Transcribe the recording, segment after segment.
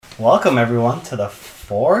Welcome everyone to the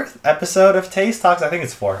 4th episode of Taste Talks. I think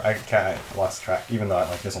it's 4. I lost track, even though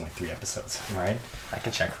there's only 3 episodes, right? I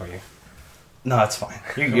can check for you. No, it's fine.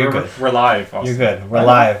 You're good. We're live. Also. You're good. We're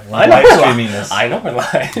live. We're live streaming this. I know we're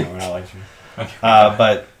live. No, we're not live streaming. Okay.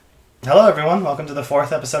 But hello everyone. Welcome to the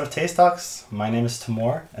 4th episode of Taste Talks. My name is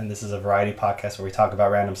Timur, and this is a variety podcast where we talk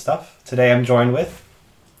about random stuff. Today I'm joined with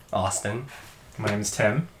Austin. My name is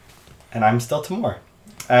Tim. And I'm still Timur.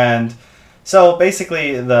 And so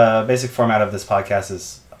basically the basic format of this podcast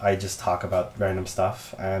is I just talk about random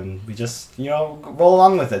stuff and we just, roll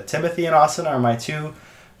along with it. Timothy and Austin are my 2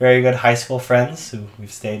 very good high school friends who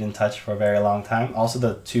we've stayed in touch for a very long time. Also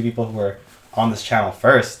the 2 people who were on this channel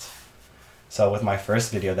first. So with my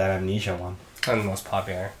first video, that Amnesia one. And the most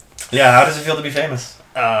popular. Yeah, how does it feel to be famous?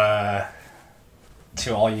 To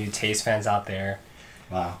all you Taste fans out there,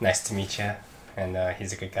 Wow. nice to meet you. And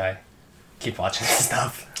he's a good guy. Keep watching his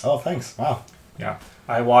stuff. Oh, thanks. Wow. Yeah.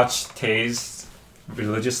 I watch Taze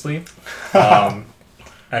religiously. And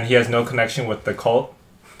he has no connection with the cult.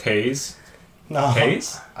 Taze. No.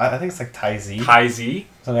 Taze? I think it's like Tai-Z. Tai-Z.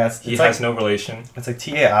 He has no relation. It's like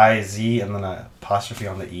T-A-I-Z and then an apostrophe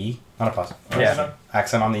on the E. Not apostrophe. Yeah.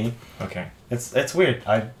 Accent on the E. Okay. It's weird.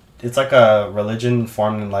 It's like a religion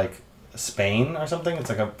formed in like Spain or something. It's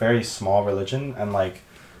like a very small religion and like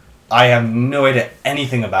I have no idea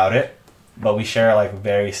anything about it, but we share like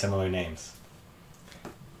very similar names.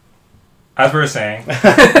 As we were saying,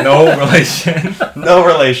 no relation. No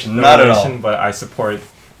relation, No not relation, at all. but I support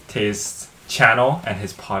Taze's channel and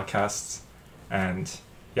his podcasts. And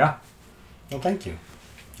yeah. Well, thank you.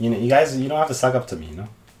 You guys, you don't have to suck up to me,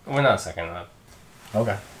 We're not second up.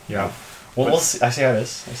 Okay. Yeah. Well, we'll see. I see how it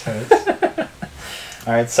is.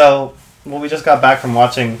 All right, so we just got back from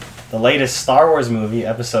watching the latest Star Wars movie,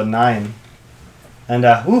 Episode 9, and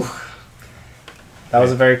that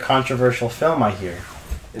was a very controversial film, I hear.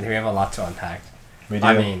 We have a lot to unpack. We do.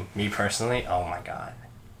 I mean, me personally, oh my god.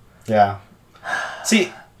 Yeah.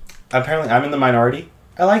 See, apparently I'm in the minority.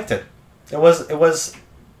 I liked it. It was.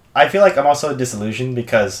 I feel like I'm also disillusioned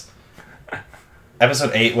because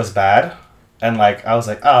Episode 8 was bad, and like I was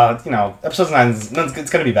like, Episode 9 it's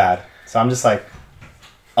gonna be bad. So I'm just like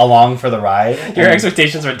along for the ride. Your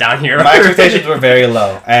expectations were down here. My expectations were very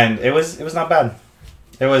low, and it was not bad.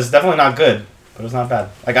 It was definitely not good, but it was not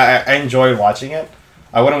bad. Like I enjoyed watching it.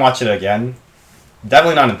 I wouldn't watch it again.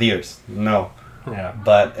 Definitely not in theaters. No. Yeah.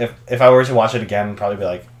 But if I were to watch it again, probably be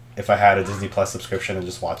like if I had a Disney Plus subscription and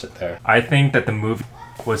just watch it there. I think that the movie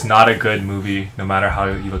was not a good movie, no matter how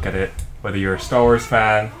you look at it. Whether you're a Star Wars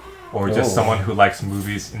fan or just someone who likes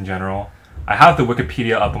movies in general. I have the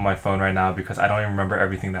Wikipedia up on my phone right now because I don't even remember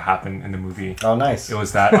everything that happened in the movie. Oh, nice. It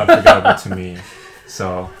was that unforgettable to me.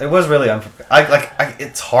 So it was really unforgettable.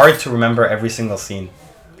 It's hard to remember every single scene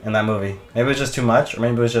in that movie. Maybe it was just too much, or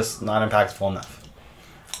maybe it was just not impactful enough.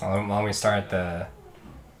 Why don't we start at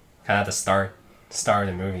the start of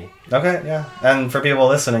the movie? Okay, yeah. And for people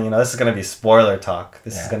listening, this is going to be spoiler talk.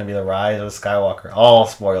 This is going to be the rise of Skywalker. All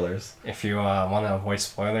spoilers. If you want to avoid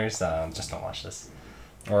spoilers, just don't watch this.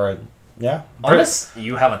 Or, yeah. Unless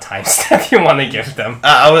you have a timestamp you want to give them.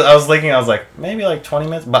 I was thinking, I was like, maybe like 20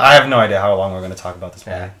 minutes, but I have no idea how long we're going to talk about this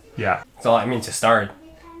movie. Yeah. So, to start,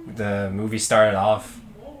 the movie started off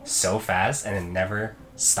so fast and it never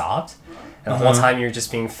stopped. And the whole time you're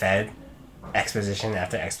just being fed exposition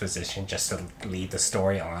after exposition just to lead the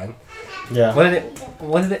story on. Yeah. What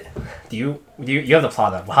did it do you have the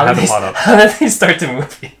plot up? I have the plot up. How did they start the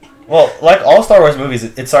movie? Well, like all Star Wars movies,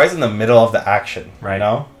 it starts in the middle of the action,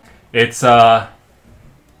 Right. It's, Kylo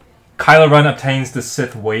Ren obtains the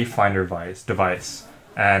Sith Wayfinder device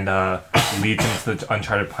and leads him to the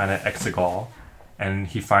uncharted planet Exegol. And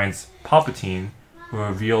he finds Palpatine, who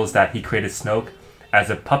reveals that he created Snoke as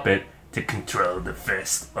a puppet to control the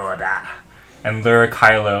First Order and lure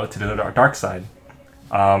Kylo to the dark side.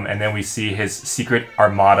 And then we see his secret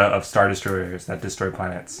armada of Star Destroyers that destroy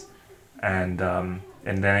planets. And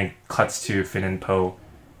then it cuts to Finn and Poe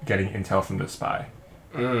getting intel from the spy.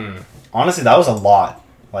 honestly, that was a lot.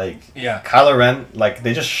 Like, Yeah. Kylo Ren, like,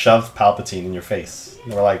 they just shoved Palpatine in your face.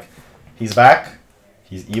 They were like, he's back,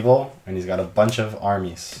 he's evil, and he's got a bunch of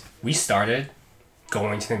armies. We started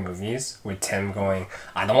going to the movies with Tim going,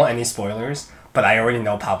 I don't want any spoilers, but I already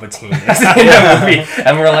know Palpatine is in the movie.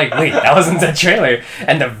 And we're like, wait, that wasn't the trailer.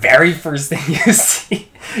 And the very first thing you see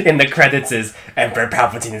in the credits is Emperor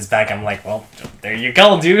Palpatine is back. I'm like, well, there you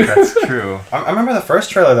go, dude. That's true. I remember the first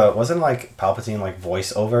trailer, though. It wasn't, like, Palpatine, like,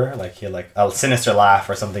 voiceover. Like, he had, like, a sinister laugh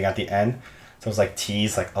or something at the end. So it was, like,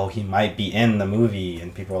 teased, like, oh, he might be in the movie.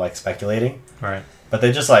 And people were, like, speculating. Right. But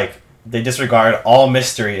they just, like, they disregard all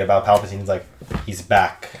mystery about Palpatine. It's like, he's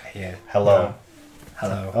back. Yeah. Hello.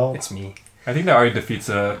 Hello, Oh. it's me. I think that already defeats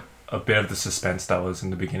a bit of the suspense that was in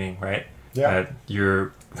the beginning, right? Yeah. That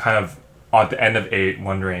you're kind of at the end of 8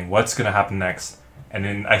 wondering what's going to happen next. And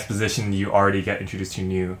in exposition, you already get introduced to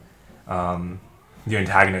new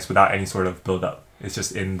antagonist without any sort of build up. It's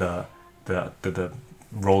just in the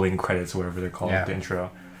rolling credits, whatever they're called, Yeah. the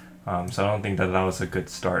intro. So I don't think that was a good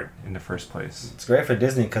start in the first place. It's great for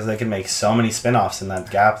Disney because they can make so many spin-offs in that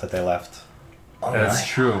gap that they left. Oh That's my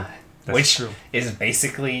true. God. That's Which true. is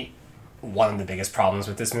basically one of the biggest problems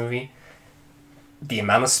with this movie. The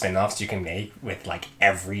amount of spin-offs you can make with like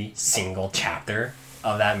every single chapter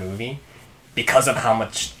of that movie because of how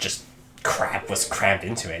much just crap was crammed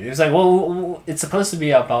into it. It was like, well, it's supposed to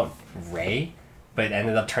be about Rey, but it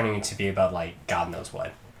ended up turning into be about like God knows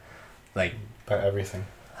what. Like, But everything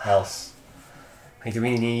else. like do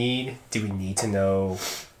we need to know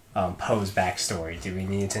Poe's backstory? Do we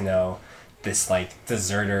need to know this like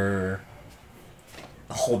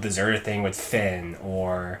whole deserter thing with Finn,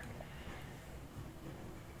 or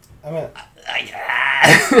I mean,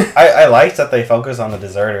 I I liked that they focus on the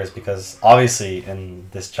deserters because obviously in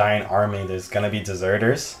this giant army there's gonna be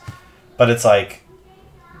deserters, but it's like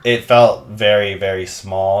it felt very, very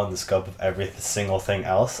small in the scope of every single thing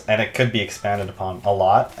else, and it could be expanded upon a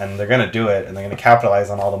lot, and they're gonna do it, and they're gonna capitalize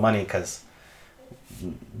on all the money because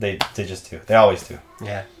they just do. They always do.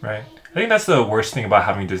 yeah. Right. I think that's the worst thing about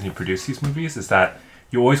having Disney produce these movies is that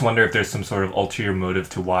you always wonder if there's some sort of ulterior motive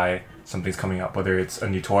to why something's coming up, whether it's a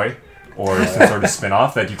new toy or some sort of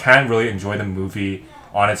spin-off, that you can't really enjoy the movie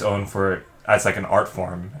on its own as like an art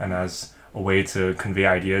form and as a way to convey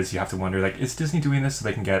ideas. You have to wonder, like, is Disney doing this so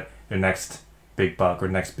they can get their next big buck or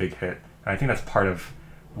next big hit? And I think that's part of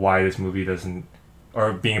why this movie doesn't,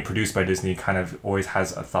 or being produced by Disney, kind of always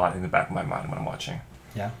has a thought in the back of my mind when I'm watching.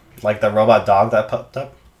 Yeah. Like the robot dog that popped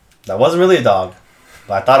up. That wasn't really a dog,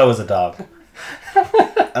 but I thought it was a dog.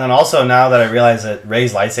 And then also now that I realize that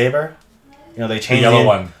Rey's lightsaber, they The changed yellow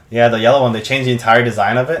one. Yeah, the yellow one. They changed the entire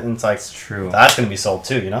design of it, and it's like It's true. that's gonna be sold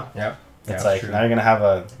too. Yep. It's Yeah, like true. now you're gonna have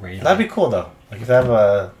a. Rey. That'd be cool though. Like if they have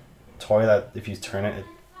a toy that if you turn it, it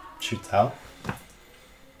shoots out.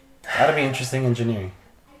 That'd be interesting engineering.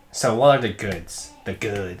 So what are the goods? The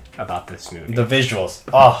good about this movie? The visuals.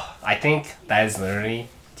 Oh, I think that is literally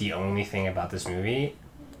the only thing about this movie.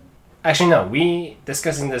 Actually, no. We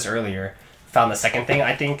discussing this earlier. Found the second thing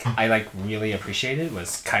I think I like really appreciated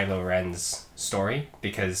was Kylo Ren's story,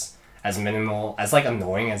 because as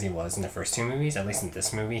annoying as he was in the first two movies, at least in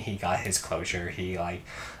this movie he got his closure. He like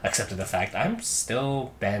accepted the fact I'm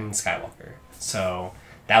still Ben Skywalker. So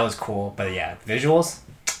that was cool. But yeah, visuals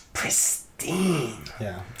pristine.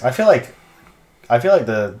 yeah. I feel like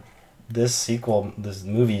these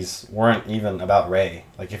movies weren't even about Rey.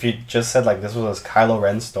 Like if you just said like this was Kylo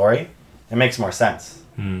Ren's story, it makes more sense.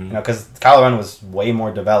 Because Kylo Ren was way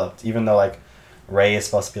more developed, even though like Rey is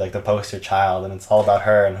supposed to be like the poster child, and it's all about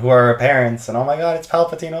her and who are her parents, and oh my god, it's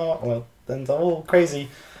Palpatine. Oh, well, then it's all crazy.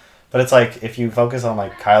 But it's like if you focus on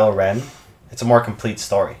like Kylo Ren, it's a more complete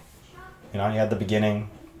story. You had the beginning,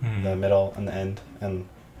 the middle, and the end, and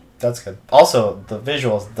that's good. Also, the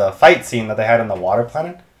visuals, the fight scene that they had on the water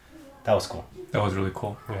planet, that was cool. That was really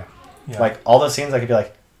cool. Yeah. Yeah. Like all those scenes, I could be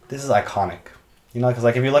like, this is iconic. Because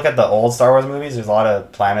like if you look at the old Star Wars movies, there's a lot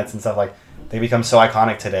of planets and stuff like they become so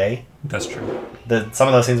iconic today. That's true. Some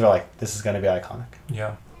of those scenes were like, this is gonna be iconic.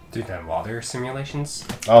 Yeah. Dude, the water simulations.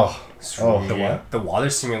 Oh, The what? The water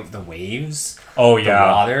the waves. Oh The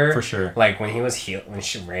yeah. water, for sure. Like when he was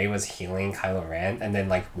Rey was healing Kylo Ren, and then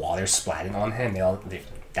like water splatting on him.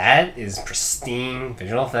 That is pristine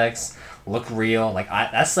visual effects. Look real. Like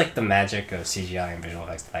that's like the magic of CGI and visual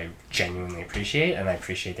effects that I genuinely appreciate, and I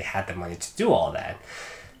appreciate they had the money to do all that.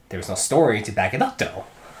 There was no story to back it up though.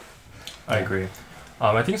 I agree.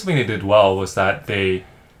 I think something they did well was that they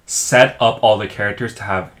set up all the characters to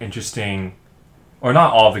have interesting, or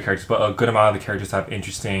not all of the characters, but a good amount of the characters to have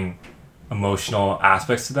interesting emotional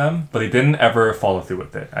aspects to them, but they didn't ever follow through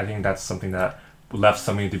with it. I think that's something that left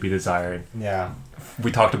something to be desired. yeah.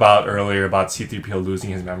 We talked about earlier about C-3PO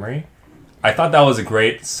losing his memory. I thought that was a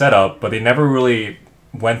great setup, but they never really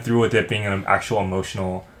went through with it being an actual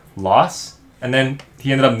emotional loss. And then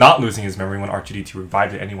he ended up not losing his memory when R2-D2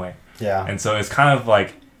 revived it anyway. Yeah. And so it's kind of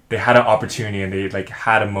like they had an opportunity and they like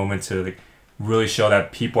had a moment to like really show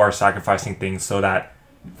that people are sacrificing things so that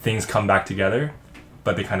things come back together,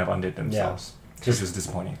 but they kind of undid themselves, which is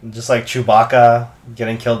disappointing. Just like Chewbacca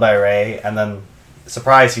getting killed by Rey, and then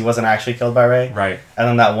surprise, he wasn't actually killed by Rey. Right. And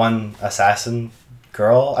then that one assassin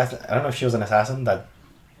girl, I don't know if she was an assassin. That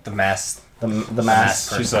The mask. the mask mask.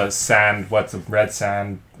 person. She's a red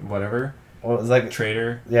sand, whatever. what was like?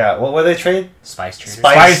 Trader. Yeah, what were they trade? Spice Trader.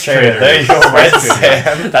 Spice Trader. There you go. Red Spice Trader.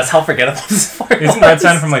 Sand. That's how forgettable this part Isn't Red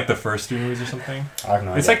Sand from like the first 3 movies or something? I have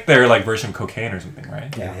no It's idea. like their like version of cocaine or something,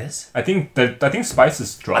 right? Yeah. It is? I think Spice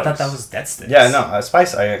is drugs. I thought that was Dead Sticks. Yeah, no,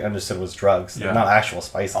 spice I understood was drugs, Yeah. not actual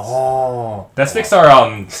spices. Oh. Dead Sticks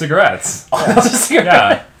are cigarettes. Oh, that was a cigarette.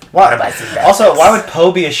 Yeah. Why? What about some Also, Dead why Sticks? would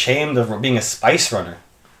Poe be ashamed of being a spice runner?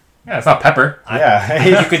 Yeah, it's not pepper. Yeah.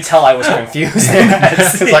 You could tell I was confused. in that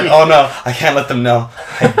It's like, scene. oh no, I can't let them know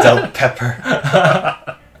I dealt pepper.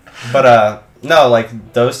 But no,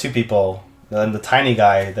 like those two people and the tiny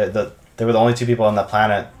guy, they were the only two people on that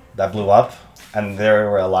planet that blew up, and they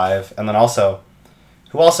were alive. And then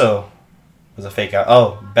who also was a fake out?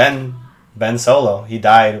 Oh, Ben Solo. He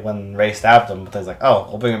died when Rey stabbed him, but then he's like, oh,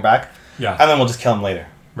 we'll bring him back, Yeah. and then we'll just kill him later.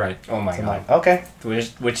 Right. Oh my So I'm god. like, okay.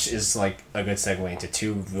 Which is like a good segue into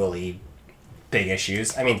two really big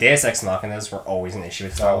issues. I mean, Deus Ex Machinas were always an issue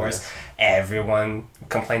with Star Oh, Wars. Everyone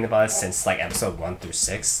complained about it since like episode 1 through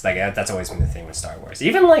 6. Like that's always been the thing with Star Wars.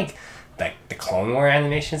 Even like the Clone War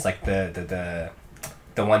animations, like the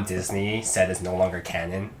one Disney said is no longer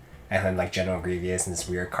canon, and then like General Grievous in this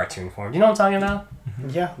weird cartoon form. You know what I'm talking about?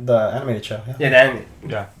 Yeah, the animated show. Yeah. Yeah, then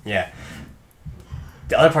Yeah. yeah.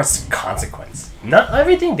 The other part's consequence. Not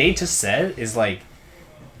everything they just said is like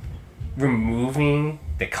removing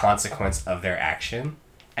the consequence of their action,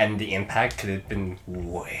 and the impact could have been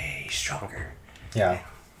way stronger. Yeah.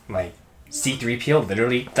 Like C-3PO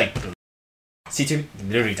literally C-3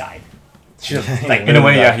 literally died. Should have like In a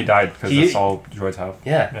way, yeah, he died because He- that's all droids have.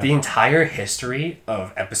 yeah, Yeah. the entire history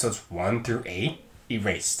of episodes 1 through 8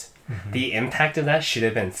 erased. The impact of that should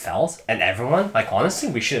have been felt, and everyone, like honestly,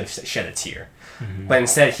 we should have shed a tear. But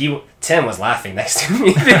instead, Tim was laughing next to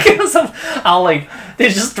me because of how like they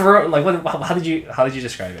just threw like what? How did you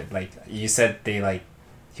describe it? Like you said, they like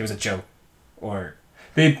he was a joke, or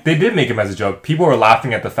They did make him as a joke. People were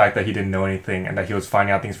laughing at the fact that he didn't know anything and that he was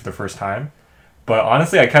finding out things for the first time. But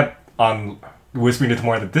honestly, I kept on whispering to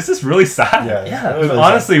Tamora that this is really sad. Yeah, It was really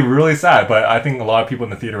honestly really sad. But I think a lot of people in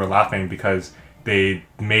the theater were laughing because they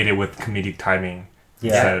made it with comedic timing.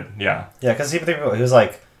 Yeah. Instead. Yeah. Yeah, because he was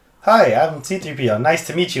like, "Hi, I'm C-3PO. Nice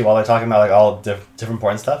to meet you." While they're talking about like all different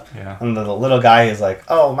important stuff. Yeah. And the little guy is like,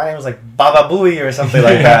 "Oh, my name is like Baba Booey or something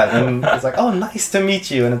like that." And it's like, "Oh, nice to meet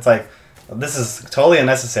you." And it's like, this is totally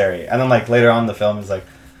unnecessary. And then like later on in the film, it's like,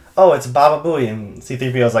 "Oh, it's Baba Booey," and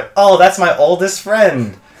C-3PO is like, "Oh, that's my oldest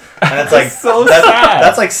friend." And it's like so sad.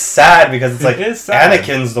 That's like sad because it's It like is sad.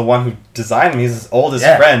 Anakin's the one who designed him. He's his oldest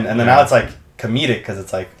Yeah. friend, and then Yeah. now it's like comedic because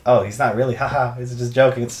it's like, oh, he's not really, haha, he's just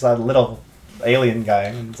joking. It's a little alien guy,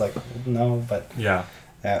 and it's like, no, but Yeah.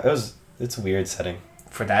 yeah, it's a weird setting.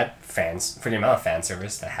 for the amount of fan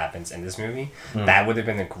service that happens in this movie, that would have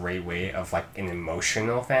been a great way of like an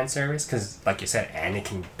emotional fan service. Because like you said,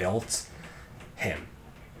 Anakin built him.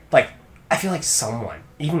 Like I feel like someone,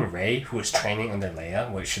 even Rey, who was training under Leia,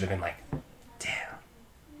 should have been like, damn,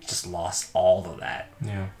 just lost all of that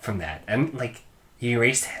Yeah. from that, and like he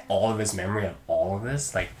erased all of his memory of all of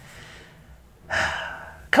this. Like,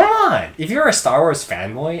 come on! If you're a Star Wars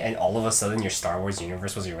fanboy and all of a sudden your Star Wars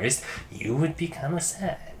universe was erased, you would be kind of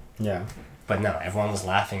sad. Yeah. But no, everyone was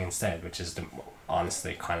laughing instead, which is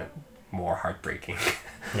honestly kind of more heartbreaking.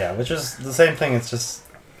 Yeah, which is the same thing. It's just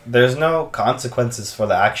there's no consequences for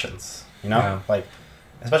the actions, you know? Yeah. Like,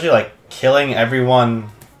 especially like killing everyone,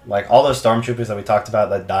 like all those stormtroopers that we talked about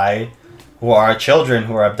that died, who are children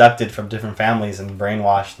who are abducted from different families and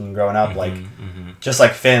brainwashed and grown up, like just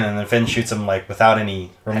like Finn, and then Finn shoots him like without any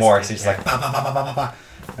remorse. He's yeah. like, pa pa pa pa pa pa.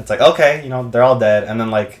 It's like, okay, you know, they're all dead, and then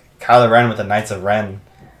like Kylo Ren with the Knights of Ren,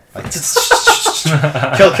 like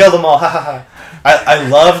kill them all, ha ha ha. I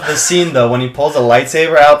love the scene though when he pulls a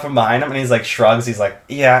lightsaber out from behind him and he's like shrugs. He's like,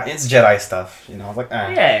 yeah, it's Jedi stuff, you know. I was like,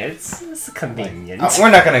 Yeah, it's convenient. we're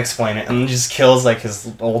not gonna explain it, and he just kills like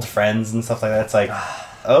his old friends and stuff like that. It's like,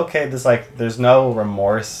 okay, there's no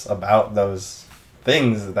remorse about those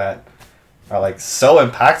things that are like so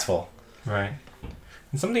impactful. Right.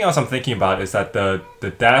 And something else I'm thinking about is that the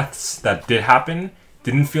deaths that did happen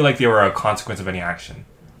didn't feel like they were a consequence of any action.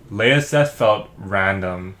 Leia's death felt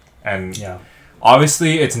random, and Yeah.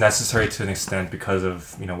 obviously it's necessary to an extent because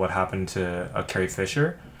of what happened to Carrie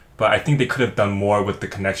Fisher. But I think they could have done more with the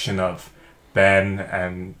connection of Ben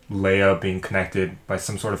and Leia being connected by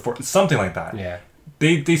some sort of something like that. Yeah.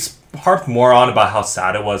 They harped more on about how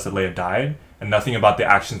sad it was that Leia died, and nothing about the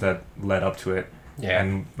actions that led up to it. Yeah.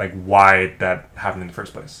 And like why that happened in the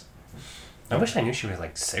first place. I wish I knew she was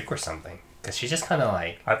like sick or something, because she's just kind of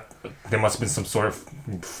like. There must have been some sort of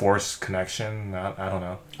force connection. I don't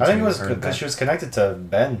know. I think it was Her and because Ben. she was connected to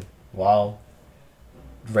Ben while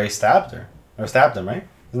Rey stabbed him, right?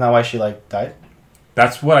 Isn't that why she like died?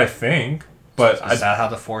 That's what I think. But Is that how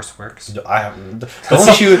the Force works? Don't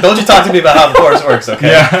you talk to me about how the Force works, okay?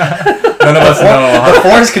 yeah, none of us know. The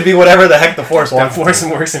Force could be whatever the heck the Force The wants. Force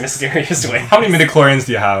works in mysterious ways. How many midichlorians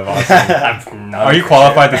do you have, Austin? Are Are you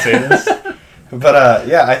qualified to say this? But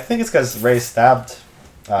yeah, I think it's because Rey stabbed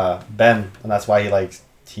Ben, and that's why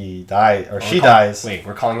he died or she dies. Wait,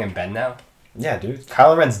 we're calling him Ben now? Yeah, dude,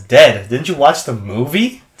 Kylo Ren's dead. Didn't you watch the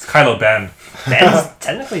movie? It's Kylo Ben.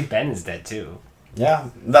 Technically, Ben is dead too. Yeah,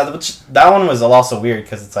 that one was also weird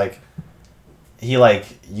because it's like he like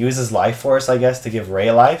uses life force, I guess, to give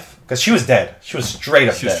Rey life because she was dead. She was straight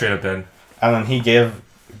up She was dead. straight up dead. And then he gave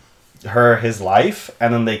her his life,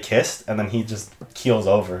 and then they kissed, and then he just keels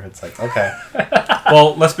over. It's like, okay.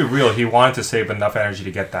 Well, let's be real. He wanted to save enough energy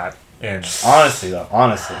to get that in. Honestly.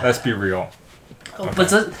 Let's be real. But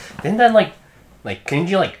didn't that like couldn't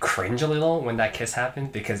you like cringe a little when that kiss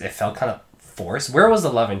happened because it felt kind of forced? Where was the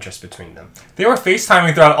love interest between them? They were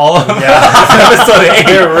FaceTiming throughout all of Yeah. episode 8.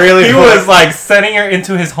 They really He were. was like sending her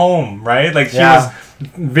into his home, right? Like she Yeah. was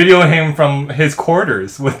videoing him from his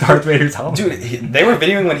quarters with Darth Vader's helmet. Dude, they were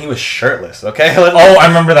videoing when he was shirtless, okay? Oh, I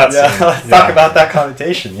remember that Yeah, scene. let's talk about that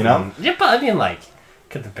connotation, you know? Yeah, but I mean like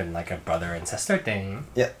could have been like a brother and sister thing.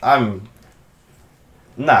 Yeah,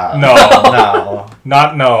 Nah. No. No.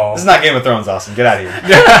 Not no. This is not Game of Thrones, Austin. Get out of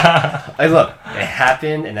here. Like look, it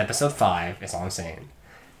happened in episode 5. Is all I'm saying.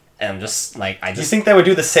 And I'm just like I Do you just think they would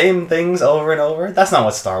do the same things over and over? That's not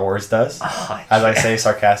what Star Wars does. Oh, As I say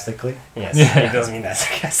sarcastically. yes, Yeah. it does mean that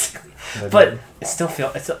sarcastically. But it still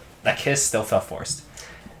that kiss still felt forced.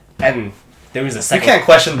 And there was a You second. can't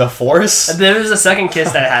question the Force. There was a second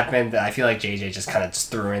kiss that happened that I feel like JJ just kind of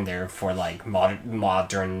just threw in there for like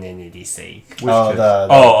modernity's sake. Oh, kiss?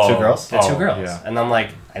 the two girls? The two Oh, girls, yeah. and I'm like,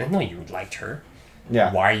 I didn't know you liked her.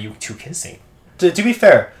 Yeah. Why are you two kissing? To be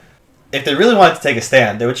fair, if they really wanted to take a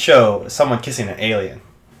stand, they would show someone kissing an alien.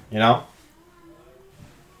 You know?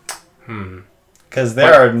 Because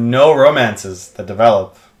there are no romances that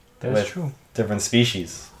develop That's with true. different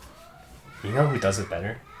species. You know who does it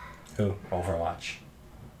better? Who? Overwatch.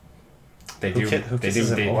 They Who do. ki- who They kisses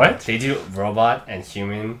do. in They, Overwatch? they do robot and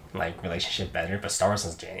human like relationship better, but Star Wars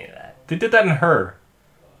doesn't do any of that. They did that in Her.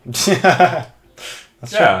 That's Yeah.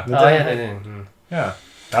 true. Oh yeah, they did. Yeah.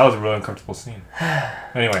 That was a really uncomfortable scene.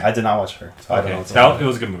 Anyway. I did not watch her, so I don't know Okay. what's It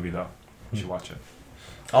was a good movie, though. You should watch it.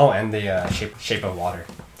 Oh, and the Shape of Water.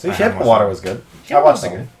 See, I Shape haven't of watched Water it. was good. Shape I of watched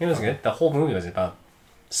Water it. was good. It was good. The whole movie was about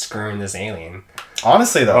screwing this alien.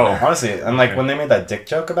 Honestly, though. Oh. Honestly. And, like, Okay. when they made that dick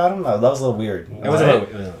joke about him, that was a little weird. It was a little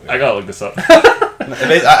weird. gotta look this up.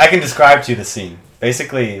 I can describe to you the scene.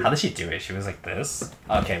 Basically, How did she do it? She was like this.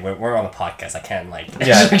 Okay, we're on a podcast. I can't like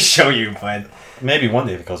Yeah. actually show you, but maybe one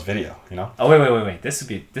day if it goes video, you know? oh wait. This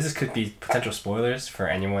could be potential spoilers for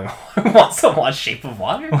anyone who wants to watch Shape of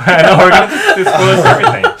Water. I know, we're gonna spoil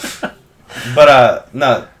everything. But,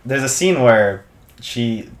 no, there's a scene where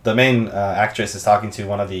the main actress is talking to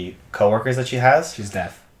one of the coworkers that she has. She's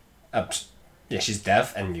deaf. Yeah, she's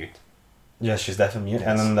deaf and mute Yes, she's deaf and mute. Yes.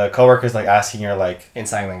 And then the coworker's, like, asking her, like, in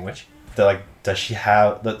sign language. does she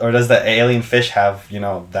have, or does the alien fish have,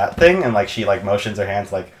 that thing? And, like, she, like, motions her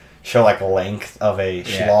hands, like, show, like, length of a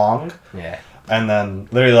Yeah. schlong. Yeah. And then,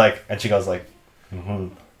 literally, like, and she goes, like, mm-hmm.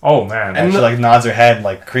 Oh, man. And she, like, nods her head,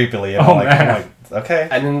 like, creepily. And Oh, I'm man. like, okay.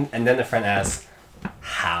 And then the friend asks,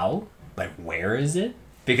 "How? Like, where is it?"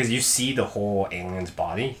 Because you see the whole alien's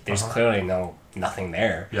body. There's clearly nothing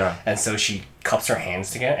there. Yeah. And so she cups her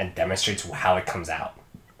hands together and demonstrates how it comes out.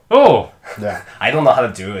 Oh! Yeah. I don't know how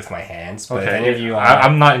to do it with my hands, but if Okay. any of you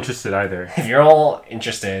I'm not interested either. if you're all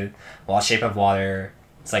interested, watch Shape of Water.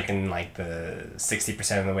 It's like in like the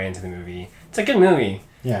 60% of the way into the movie. It's a good movie.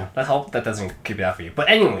 Yeah. Let's hope that doesn't keep it out for you. But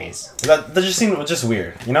anyways, That just seemed just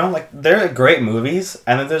weird, you know? Like, they're great movies,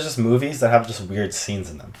 and then there's just movies that have just weird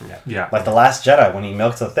scenes in them. Yeah. Like The Last Jedi, when he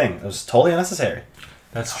milks the thing. It was totally unnecessary.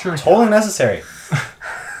 That's true. Totally unnecessary.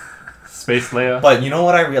 Space Leia. But you know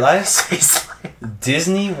what I realized?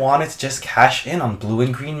 Disney wanted to just cash in on blue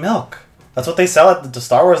and green milk. That's what they sell at the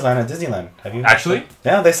Star Wars land at Disneyland. Have you? Actually,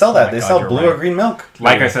 Yeah, they sell that. my they God, sell you're blue or right. green milk.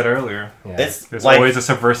 like I said earlier, yeah. It's there's like always a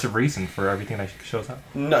subversive reason for everything that shows up.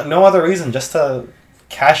 no other reason, just to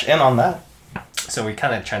cash in on that. So we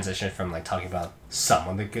kind of transitioned from like talking about some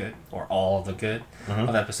of the good or all of the good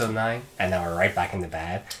of episode 9, and now we're right back in the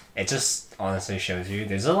bad. It just honestly shows you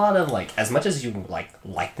there's a lot of like, as much as you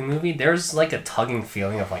like the movie, there's like a tugging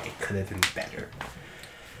feeling of like it could have been better.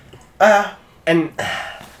 And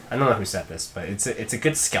I don't know who said this, but it's a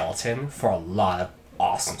good skeleton for a lot of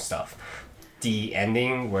awesome stuff. The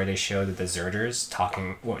ending where they show the deserters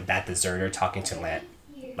talking, that deserter talking to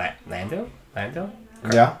Lando.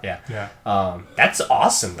 Yeah. Yeah. That's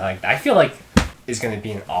awesome. Like I feel like it's gonna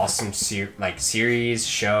be an awesome series,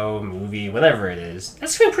 show, movie, whatever it is.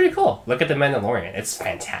 That's gonna be pretty cool. Look at the Mandalorian. It's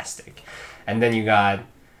fantastic. And then you got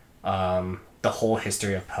the whole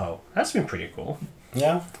history of Poe. That's been pretty cool.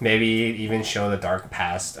 Yeah. Maybe even show the dark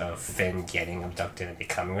past of Finn getting abducted and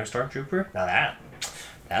becoming a stormtrooper. Now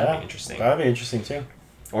that'd be interesting. That'd be interesting too.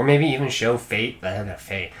 Or maybe even show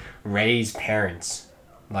Rey's parents,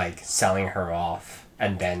 like selling her off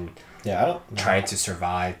and then Yeah, I don't. trying to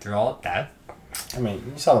survive through all of that. I mean,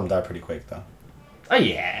 you saw them die pretty quick though. Oh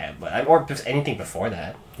yeah, but or anything before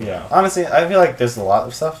that. Yeah. Honestly, I feel like there's a lot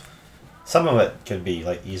of stuff. Some of it could be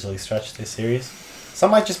like easily stretched to series.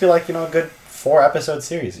 Some might just be like, a good 4-episode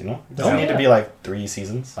series. It doesn't need to be like 3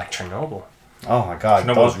 seasons. Like Chernobyl. Oh my god.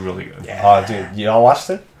 Chernobyl was really good. Yeah. Oh, dude, you all watched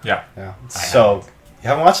it? Yeah. Yeah. I So, you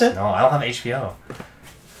haven't watched it? No, I don't have HBO.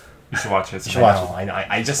 You should watch it. It's You should watch No,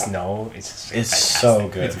 I just know it's It's fantastic. so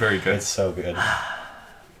good. It's very good. It's so good.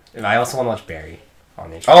 And I also want to watch Barry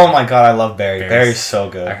on HBO. Oh my god, I love Barry. Barry's- Barry's so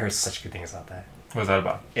good. I heard such good things about that. What was that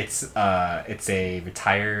about? It's a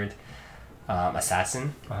retired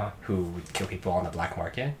assassin Uh-huh. who would kill people on the black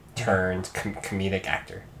market turned comedic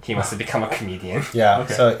actor. He wants to become a comedian. Yeah,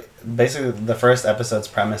 Okay. so basically the first episode's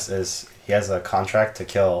premise is he has a contract to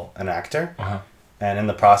kill an actor, Uh-huh. and in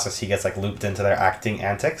the process he gets like looped into their acting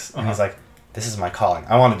antics, and he's Uh-huh. like, this is my calling,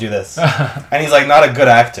 I want to do this. And he's like not a good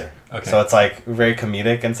actor. Okay. So it's like very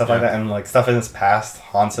comedic and stuff like Yeah. that, and like stuff in his past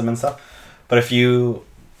haunts him and stuff. But if you're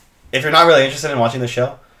not really interested in watching the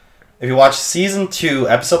show, if you watch season 2,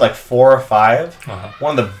 episode like 4 or 5, Uh-huh.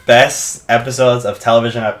 one of the best episodes of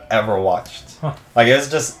television I've ever watched. Huh. Like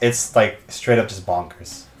it's like straight up just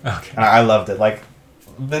bonkers, Okay. and I loved it. Like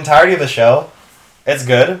the entirety of the show, it's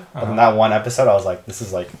good. But in Uh-huh. that one episode, I was like, this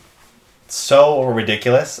is like so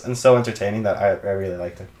ridiculous and so entertaining that I really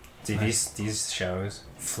liked it. See, these shows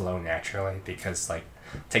flow naturally because, like,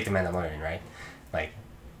 take The Mandalorian, right? Like,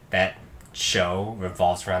 that show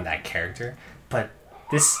revolves around that character. But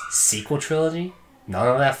this sequel trilogy, none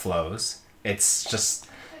of that flows.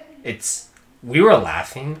 We were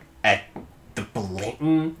laughing at the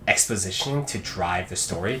blatant exposition to drive the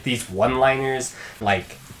story. These one-liners,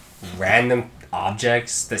 like, random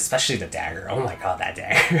objects, especially the dagger. Oh my god, that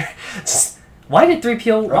dagger. Why did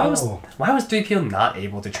 3PO... Why was 3PO not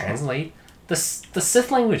able to translate the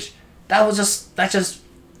Sith language? That just...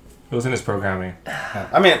 It was in his programming.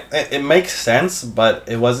 I mean, it makes sense, but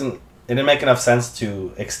it didn't make enough sense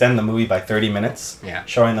to extend the movie by 30 minutes. Yeah.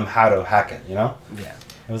 Showing them how to hack it. Yeah.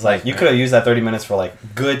 It was like you could have used that 30 minutes for like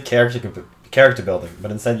good character building,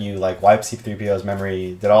 but instead you like wiped C-3PO's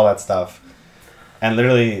memory, did all that stuff, and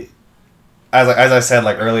literally, as I said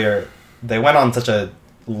like earlier, they went on such a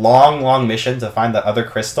long mission to find that other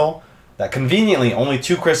crystal that conveniently only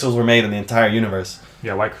 2 crystals were made in the entire universe.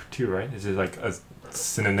 Yeah, why 2, right? Is it like a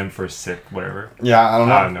synonym for Sith, whatever? Yeah, I don't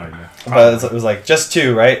know. I have no idea. But it was like just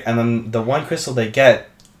 2, right? And then the one crystal they get,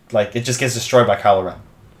 like it just gets destroyed by Kylo Ren.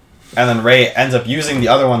 And then Rey ends up using the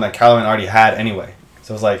other one that Kylo Ren already had anyway.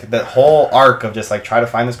 So it was like that whole arc of just like try to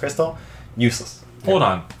find this crystal, useless. Hold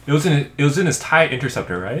on. It was in his TIE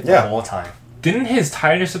Interceptor, right? Yeah. The whole time. Didn't his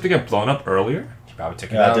TIE Interceptor get blown up earlier? He probably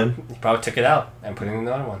took it Yeah, out. it did. He probably took it out and put it in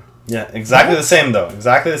another one. Yeah, exactly the same though.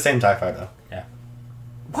 Exactly the same TIE fighter though.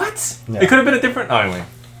 What? Yeah. It could have been a different... Oh, anyway.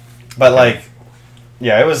 But like,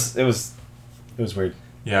 yeah, it was weird.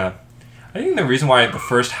 Yeah. I think the reason why the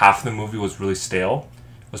first half of the movie was really stale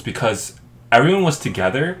was because everyone was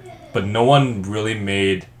together, but no one really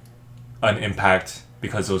made an impact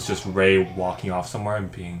because it was just Rey walking off somewhere and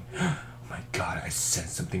being, oh my god, I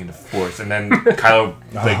sensed something in the Force. And then Kylo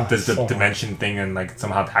like does the dimension thing and like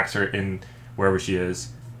somehow attacks her in wherever she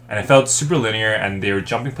is. And it felt super linear and they were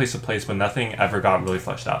jumping place to place, but nothing ever got really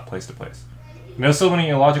fleshed out place to place. And there were so many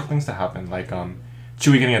illogical things to happen, like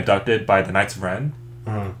Chewie getting abducted by the Knights of Ren,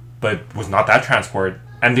 but was not that transport.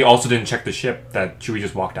 And they also didn't check the ship that Chewie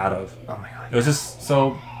just walked out of. Oh my god. It was just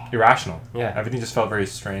so irrational. Yeah. Everything just felt very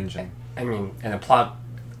strange. And I mean, and the plot,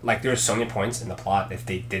 like, there were so many points in the plot, if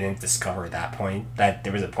they didn't discover that point, that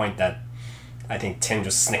there was a point that I think Tim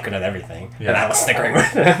just snickered at everything, and I was snickering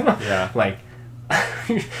with him. Yeah. Like,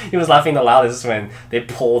 he was laughing the loudest when they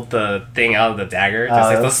pulled the thing out of the dagger,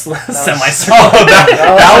 just like the semi-circle. oh,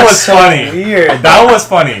 that was so funny. weird. That was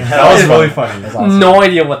funny. That was really funny. That's awesome. No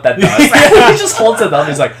idea what that does. He just holds it up.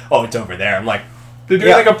 He's like, "Oh, it's over there." I'm like, They're doing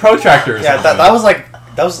Yeah. like a protractor or Yeah, something.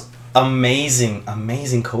 that was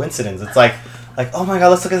amazing coincidence. It's like oh my god,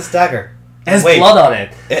 let's look at this dagger. it has Wait. blood on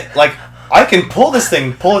it. It like I can pull this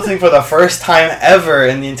thing for the first time ever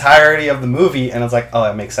in the entirety of the movie, and it's like, oh,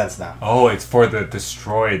 it makes sense now. Oh, it's for the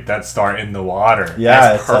destroyed Death Star in the water. Yeah,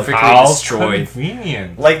 That's it's like, perfectly How destroyed.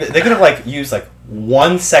 convenient. like they could have like used like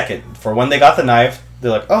 1 second for when they got the knife.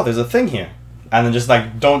 They're like, oh, there's a thing here, and then just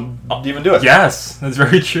like don't even do it. Yes, that's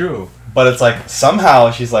very true. But it's like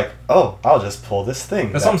somehow she's like, oh, I'll just pull this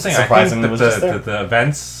thing. That's that what I'm saying. I Surprisingly, think was that just there. the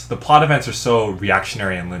events, the plot events are so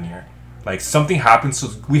reactionary and linear. Like, something happens, so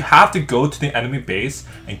we have to go to the enemy base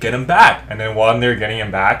and get him back. And then while they're getting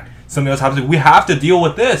him back, something else happens. We have to deal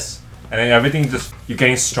with this. And then everything just, you're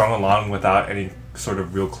getting strung along without any sort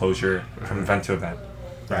of real closure from event to event.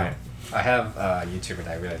 Right. I have a YouTuber that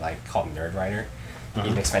I really like called Nerd Writer.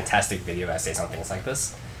 He makes fantastic video essays on things like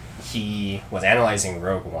this. He was analyzing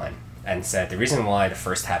Rogue One and said the reason why the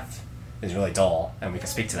first half is really dull, and we can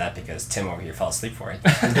speak to that because Tim over here fell asleep for it.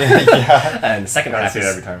 Yeah. And the second I half say is, it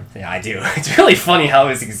every time. Yeah, I do. It's really funny how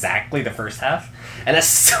it's exactly the first half, and as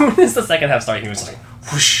soon as the second half started, he was just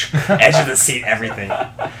like, whoosh, edge of the seat, everything.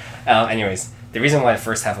 Anyways, the reason why the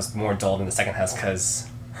first half was more dull than the second half is because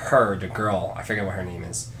her, the girl, I forget what her name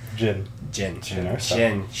is. Jin.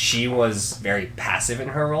 Jin, she was very passive in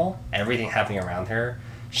her role. Everything happening around her,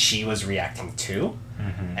 she was reacting to.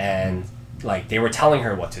 And, like, they were telling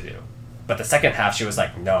her what to do. But the second half, she was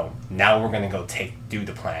like, no, now we're going to go do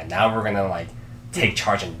the plan. Now we're going to, like, take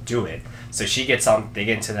charge and do it. So she gets on, they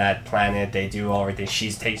get into that planet, they do everything.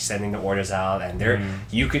 She's sending the orders out, and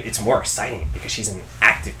it's more exciting because she's an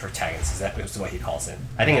active protagonist. That is what he calls it.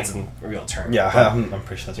 I think it's a real term. Yeah, But, I'm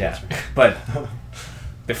pretty sure that's what it's but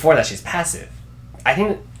before that, she's passive. I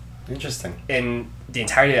think interesting. in the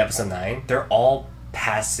entirety of episode 9, they're all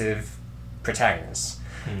passive protagonists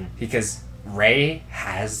because Rey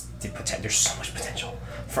has the potential. There's so much potential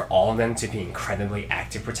for all of them to be incredibly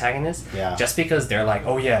active protagonists. Yeah. Just because they're like,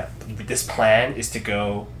 oh yeah, this plan is to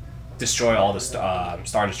go destroy all the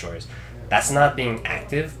Star Destroyers. That's not being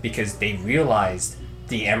active because they realized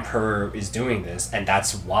the Emperor is doing this, and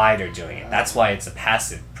that's why they're doing it. That's why it's a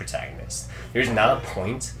passive protagonist. There's not a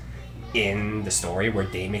point in the story where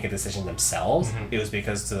they make a decision themselves. It was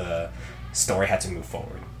because the story had to move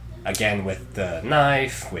forward. Again, with the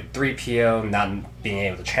knife, with 3PO not being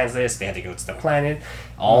able to translate this, they had to go to the planet.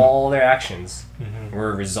 All their actions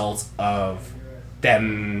were results of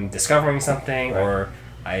them discovering something, or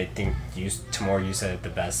I think you said it the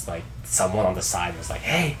best, like someone on the side was like,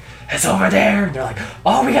 hey, it's over there. And they're like,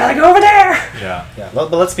 oh, we gotta go over there. Yeah. Yeah,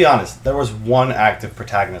 but let's be honest. There was one active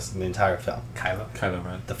protagonist in the entire film. Kylo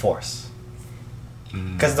Ren. The Force.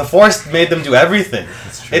 Because the Force made them do everything.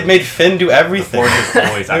 That's true. It made Finn do everything. The Force is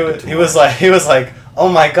always active. he was like, oh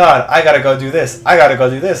my god, I gotta go do this. I gotta go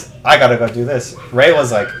do this. I gotta go do this. Rey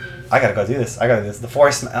was like, I gotta go do this. I gotta do this. The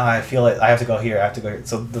Force, I feel it. I have to go here. I have to go here.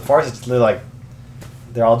 So the Force is literally like,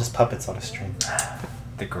 they're all just puppets on a string.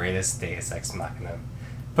 The greatest Deus Ex Machina.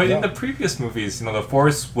 But in the previous movies, the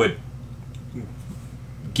Force would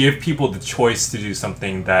give people the choice to do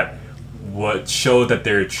something that would show that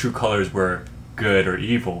their true colors were good or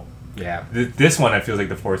evil. Yeah. This one, I feel like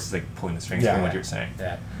the Force is like pulling the strings Yeah. from what you're saying,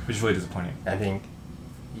 Yeah. which is really disappointing. I think,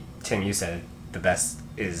 Tim, you said the best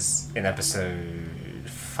is in episode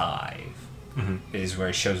 5, is where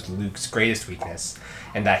it shows Luke's greatest weakness,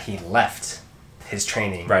 and that he left his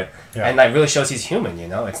training. Right. Yeah. And that really shows he's human,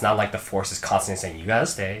 It's not like the Force is constantly saying, you gotta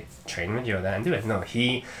stay, train with Yoda, and do it. No,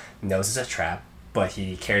 he knows it's a trap, but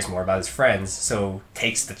he cares more about his friends, so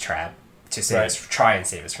takes the trap to try and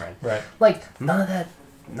save his friend. Right. Like, none of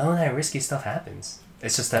that risky stuff happens.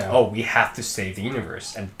 It's just that, we have to save the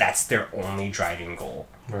universe, and that's their only driving goal.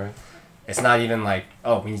 Right. It's not even like,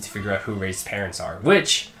 we need to figure out who Rey's parents are,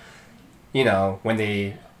 which, when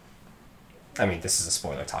they... I mean, this is a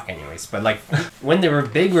spoiler talk anyways, but like, when the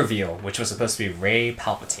big reveal, which was supposed to be Rey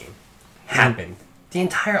Palpatine, happened, the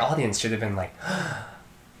entire audience should have been like...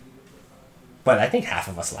 But I think half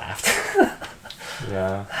of us laughed.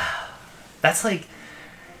 Yeah. That's like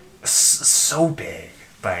so big,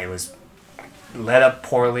 but it was led up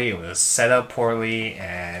poorly, it was set up poorly,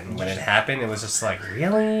 and when it happened, it was just like,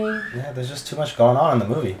 really? Yeah, there's just too much going on in the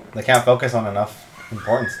movie. They can't focus on enough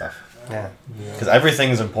important stuff. Yeah. Because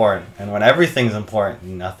everything's important, and when everything's important,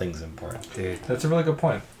 nothing's important. Dude. That's a really good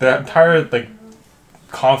point. The entire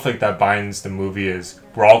conflict that binds the movie is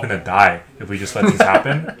we're all gonna die if we just let things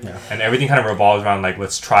happen, and everything kind of revolves around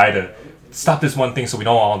let's try to stop this one thing so we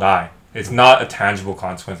don't all die. It's not a tangible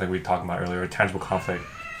consequence like we talked about earlier, a tangible conflict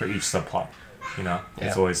for each subplot.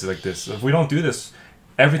 It's always like this. If we don't do this,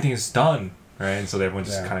 everything is done, right? And so everyone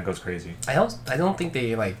just kind of goes crazy. I don't think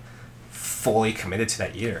they fully committed to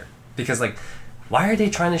that either, because why are they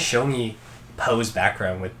trying to show me Poe's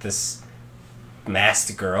background with this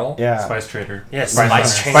masked girl. Yeah. Spice Trader. Yeah,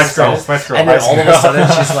 Spice Girl. Spice Girl. And then Spice all of Girl. a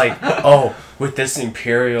sudden she's like, oh, with this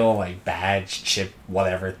Imperial like badge, chip,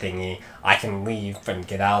 whatever thingy, I can leave and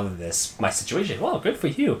get out of this my situation. Well, good for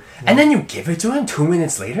you. And then you give it to him 2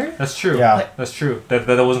 minutes later? That's true. Yeah. That's true. That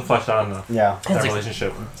wasn't fleshed out enough. Yeah. It's That like-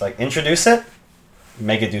 relationship. It's like introduce it,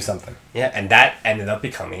 make it do something. Yeah, and that ended up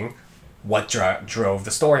becoming what drove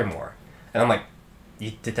the story more. And I'm like,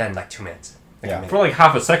 you did that in like 2 minutes. Like Yeah. a minute. For like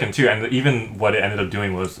half a second too, and even what it ended up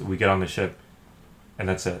doing was we get on the ship, and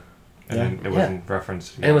that's it. And Yeah. then it wasn't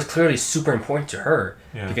referenced. And it was clearly super important to her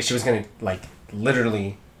Yeah. because she was gonna like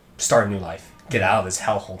literally start a new life, get out of this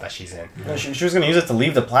hellhole that she's in. No, she was going to use it to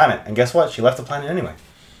leave the planet, and guess what? She left the planet anyway.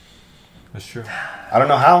 That's true. I don't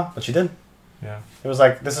know how, but she did. Yeah. It was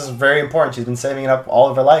like, this is very important. She's been saving it up all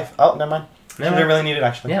of her life. Oh, never mind. She Never didn't mind. really need it,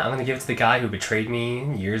 actually. Yeah, I'm gonna give it to the guy who betrayed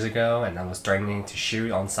me years ago, and I was threatening to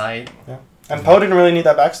shoot on sight. Yeah. And Poe didn't really need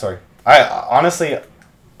that backstory. I honestly,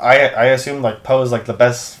 I assumed like Poe's like the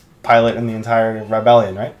best pilot in the entire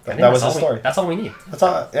rebellion, right? I think That was that's his all story. That's all we need. That's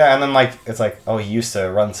all. Yeah, and then like it's like, oh, he used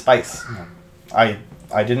to run Spice. I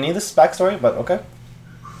didn't need this backstory, but okay.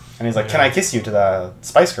 And he's like, "Can Yeah. I kiss you?" to the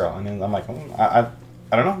Spice Girl, and then I'm like, I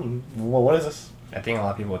don't know. Well, what is this? I think a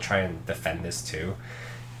lot of people try and defend this too,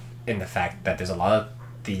 in the fact that there's a lot of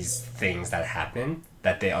these things that happen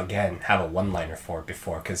that they again have a one-liner for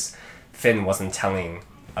before, because Finn wasn't telling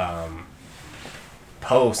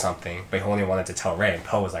Poe something, but he only wanted to tell Rey, and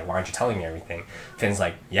Poe was like, "Why aren't you telling me everything?" Finn's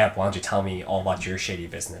like, "Yeah, why don't you tell me all about your shady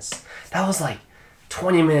business?" That was like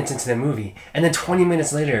 20 minutes into the movie, and then 20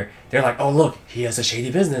 minutes later, they're like, "Oh look, he has a shady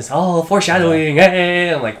business. Oh, foreshadowing."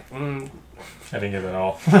 Hey, I'm like, I didn't get that at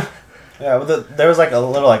all. Yeah, but there was like a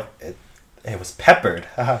little like it was peppered.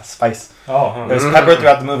 Haha, Spice. Oh, huh. It was peppered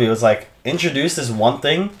throughout the movie. It was like introduce this one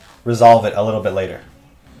thing, resolve it a little bit later.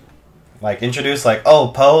 Like introduce like,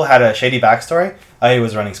 oh, Poe had a shady backstory. Oh, he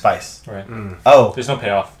was running Spice. Right. Oh, There's no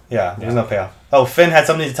payoff. yeah, there's no payoff. Oh, Finn had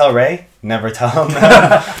something to tell Rey. Never tell him. Oh,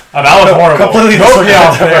 that was horrible. Completely no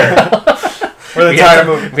disregarded payoff there. For the entire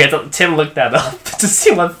movie. Tim looked that up to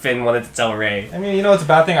see what Finn wanted to tell Rey. I mean, you know, it's a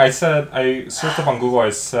bad thing. I searched up on Google.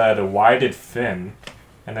 I said, "Why did Finn?"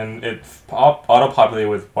 And then it auto-populated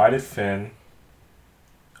with, "Why did Finn?"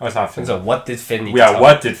 Oh, it's not Finn. So what did Finn need to Yeah, tell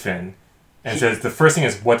what did Finn? And it says the first thing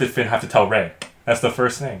is, what did Finn have to tell Rey? That's the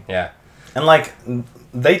first thing. Yeah. And like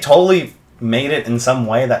they totally made it in some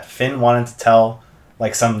way that Finn wanted to tell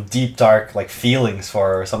like some deep dark like feelings for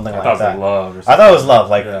her or something I like thought it was that. like love or something. I thought it was love,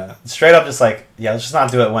 like Yeah. straight up, just like let's just not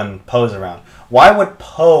do it when Poe's around. Why would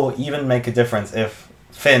Poe even make a difference if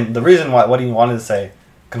Finn? The reason why what he wanted to say,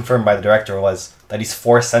 confirmed by the director, was that he's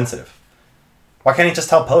force sensitive. Why can't he just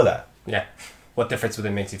tell Poe that? Yeah. What difference would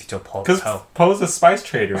it make if you told Poe? Because Poe's a spice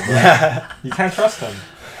trader. Bro. You can't trust him.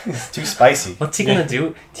 It's too spicy. What's he gonna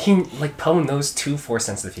do? Poe knows two force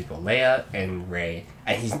sensitive people, Leia and Rey,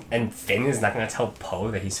 and Finn is not gonna tell Poe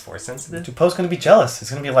that he's force sensitive. Dude, Poe's gonna be jealous. He's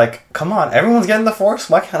gonna be like, "Come on, everyone's getting the force.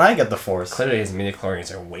 Why can't I get the force?" Clearly, his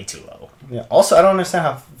midichlorians are way too low. Yeah. Also, I don't understand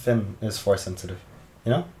how Finn is force sensitive.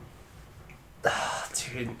 You know?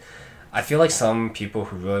 Dude, I feel like some people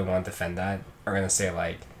who really want to defend that are gonna say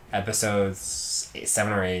like episodes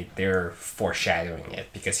 7 or 8, they're foreshadowing it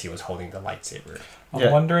because he was holding the lightsaber. I'm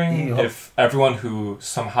Yeah, wondering if everyone who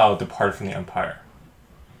somehow departed from the Empire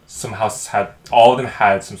somehow all of them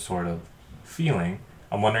had some sort of feeling.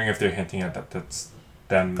 I'm wondering if they're hinting at that's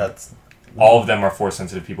them. That's All of them are force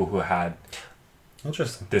sensitive people who had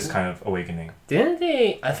interesting. this kind of awakening. Didn't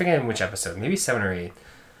they? I forget in which episode. Maybe 7 or 8.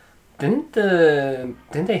 Didn't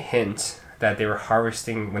they hint that they were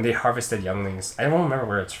harvesting when they harvested younglings? I don't remember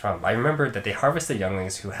where it's from. I remember that they harvested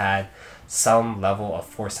younglings who had some level of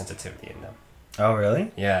force sensitivity in them. Oh,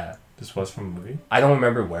 really? Yeah, This was from a movie. I don't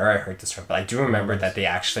remember where I heard this from, but I do remember that they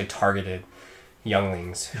actually targeted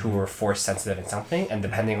younglings who were force sensitive in something, and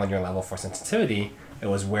depending on your level of force sensitivity, it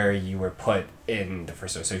was where you were put in the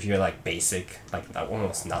first. So if you're like basic, like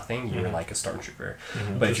almost nothing, you were like a stormtrooper.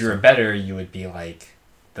 But if you were better, you would be like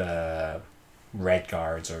the Red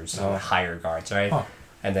Guards or some higher guards, right? Huh.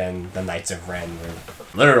 And then the Knights of Ren were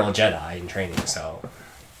literal Jedi in training. So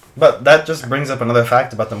But that just brings up another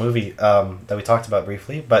fact about the movie that we talked about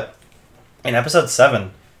briefly. But in episode 7,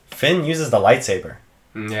 Finn uses the lightsaber,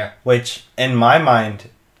 yeah, which in my mind,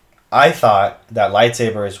 I thought that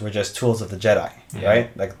lightsabers were just tools of the Jedi, right?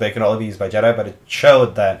 Like they could only be used by Jedi, but it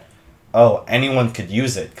showed that, oh, anyone could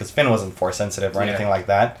use it because Finn wasn't force sensitive or anything like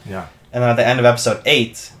that. Yeah. And then at the end of episode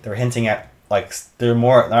 8, they were hinting at like there are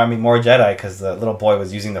more Jedi because the little boy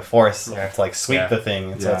was using the Force to like sweep the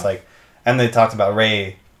thing, and so it's like, and they talked about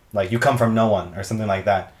Rey, like you come from no one or something like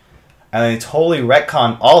that, and they totally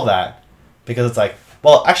retcon all that because it's like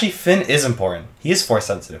Well, actually, Finn is important. He is force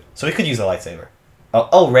sensitive, so he could use a lightsaber.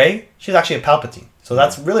 Oh, Rey, she's actually a Palpatine, so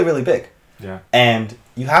that's really, really big. Yeah. And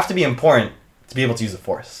you have to be important to be able to use the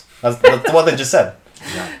force. That's what they just said.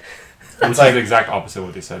 Yeah. It's It's like- like the exact opposite of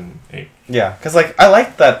what they said in 8. Yeah, because like I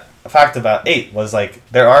liked that fact about 8 was like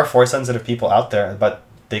there are force sensitive people out there, but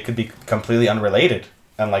they could be completely unrelated,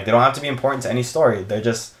 and like they don't have to be important to any story. They're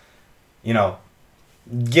just, you know,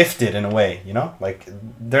 gifted in a way. You know, like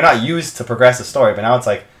they're not used to progress the story. But now it's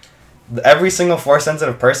like every single force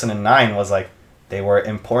sensitive person in 9 was like they were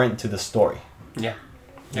important to the story. Yeah.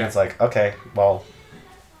 And it's like okay, well.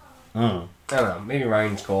 I don't know. Maybe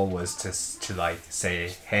Ryan's goal was to like say,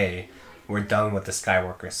 hey, we're done with the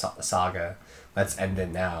Skywalker saga. Let's end it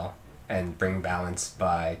now and bring balance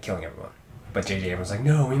by killing everyone. But J.J. Abrams was like,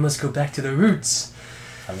 no, we must go back to the roots.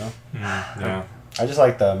 I don't know. Yeah. I just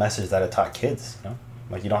like the message that it taught kids. You know,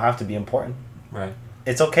 like you don't have to be important. Right.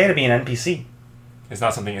 It's okay to be an NPC. It's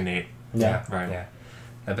not something innate. Yeah. Right. Yeah.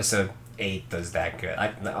 Episode 8 does that good.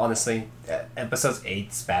 Honestly, episode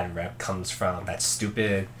 8's bad rep comes from that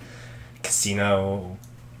stupid casino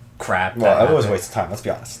crap. Well, that it was a happened. waste of time. Let's be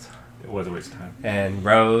honest. It was a waste of time. And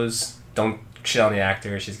Rose, don't shit on the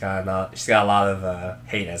actor. She's got a lot of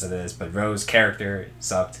hate as it is, but Rose's character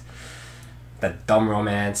sucked. That dumb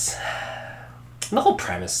romance, the whole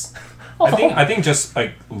premise. I think just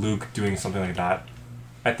like Luke doing something like that,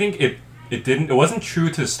 I think it wasn't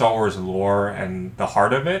true to Star Wars lore and the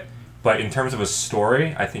heart of it, but in terms of a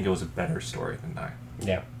story, I think it was a better story than 9.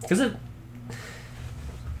 Yeah, because it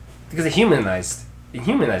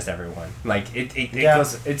humanized everyone. Like it Yeah.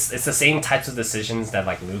 goes. It's the same types of decisions that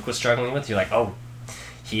like Luke was struggling with. You're like, oh,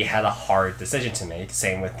 he had a hard decision to make.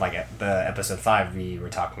 Same with like the episode 5 we were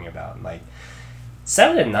talking about. Like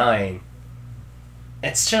 7 and 9,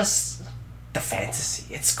 it's just the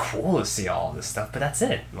fantasy. It's cool to see all this stuff, but that's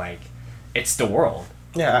it. Like it's the world.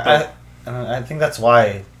 Yeah, I think that's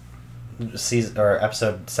why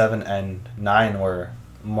episode 7 and 9 were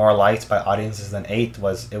more liked by audiences than 8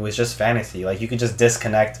 it was just fantasy. Like you could just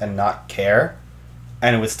disconnect and not care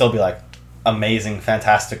and it would still be like amazing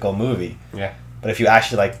fantastical movie. Yeah. But if you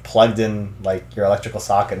actually like plugged in like your electrical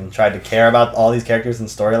socket and tried to care about all these characters and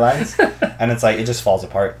storylines and it's like it just falls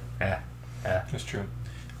apart. Yeah. That's true.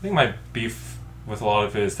 I think my beef with a lot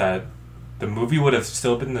of it is that the movie would have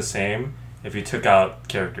still been the same if you took out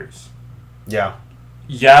characters. Yeah.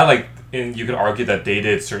 Yeah, like you could argue that they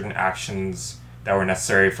did certain actions that were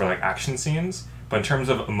necessary for like action scenes, but in terms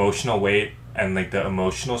of emotional weight and like the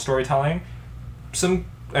emotional storytelling,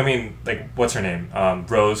 like what's her name?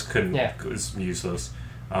 Rose was useless.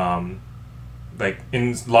 Like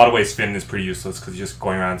in a lot of ways, Finn is pretty useless because he's just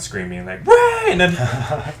going around screaming like Ray, and then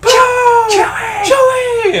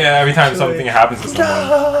Chewie, and every time something happens to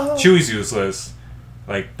someone, Chewie's useless.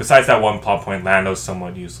 Like besides that one plot point, Lando's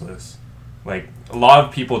somewhat useless. Like a lot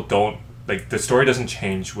of people don't like the story doesn't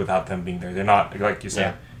change without them being there. They're not like you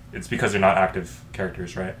said. Yeah. It's because they're not active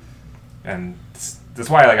characters, right? And that's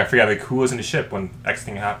why like I forget like who was in the ship when X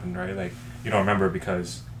thing happened, right? Like you don't remember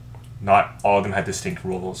because not all of them had distinct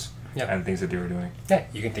roles and things that they were doing. Yeah,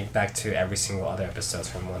 you can think back to every single other episodes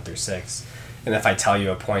from 1 through 6, and if I tell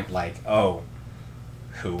you a point like, oh,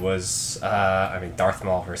 who was Darth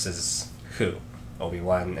Maul versus who?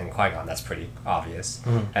 Obi-Wan and Qui-Gon, that's pretty obvious.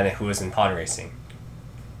 Mm-hmm. And then who was in pod racing?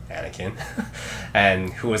 Anakin.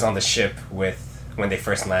 And who was on the ship when they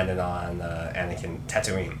first landed on Anakin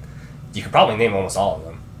Tatooine? You could probably name almost all of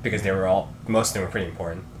them because most of them were pretty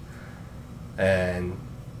important. And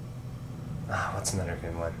what's another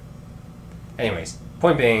good one? Anyways,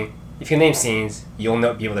 point being, if you name scenes, you'll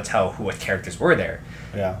be able to tell what characters were there.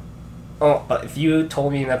 Yeah. Oh, but if you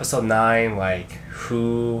told me in episode 9, like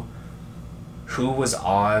who was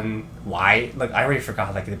on, why, like I already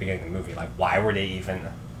forgot like at the beginning of the movie, like why were they even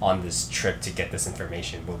on this trip to get this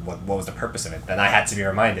information? What was the purpose of it? Then I had to be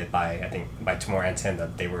reminded by Tamora Antin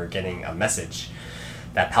that they were getting a message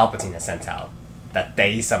that Palpatine had sent out that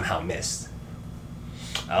they somehow missed.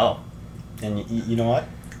 Oh. And you know what?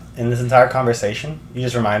 In this entire conversation, you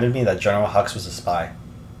just reminded me that General Hux was a spy.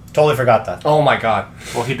 Totally forgot that. Oh my god.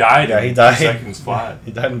 Well, he died. Yeah, in he died. 2 seconds flat.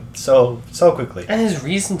 He died so quickly. And his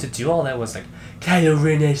reason to do all that was like, Kylo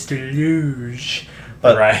Ren has to lose.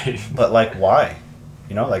 But Right. But like, why?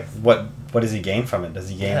 You know, like what does he gain from it? Does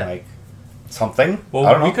he gain like something? I don't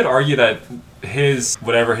Well, know. we could argue that his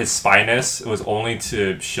spyness was only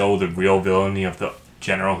to show the real villainy of the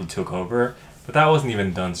general who took over, but that wasn't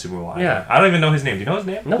even done super well. Yeah. I don't even know his name. Do you know his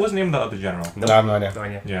name? Nope. What was the name of the other general? Nope. No, I have no idea. No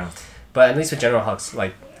idea. Yeah. But at least with General Hux,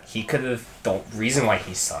 like, he could have... The reason why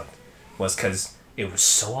he sucked was because it was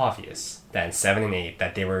so obvious that in 7 and 8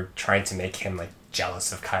 that they were trying to make him, like,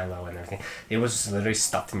 jealous of Kylo and everything. It was literally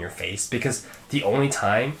stuffed in your face because the only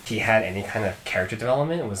time he had any kind of character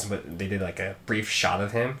development was when they did like a brief shot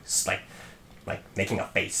of him just like making a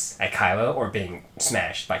face at Kylo or being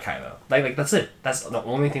smashed by Kylo. Like that's it. That's the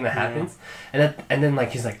only thing that happens. And then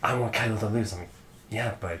like he's like, I want Kylo to lose. I'm like,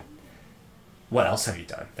 yeah, but what else have you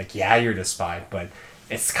done? Like, yeah, you're the spy, but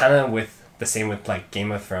it's kind of with the same with like Game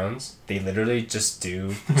of Thrones. They literally just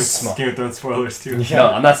do small. Game of Thrones spoilers too. No,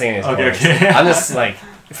 I'm not saying it's Okay, spoilers. okay. I'm just like,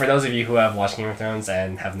 for those of you who have watched Game of Thrones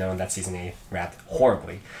and have known that season 8 wrapped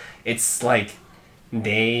horribly, it's like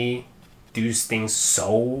they do things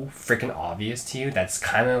so freaking obvious to you that's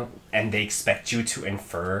kind of, and they expect you to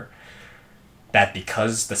infer that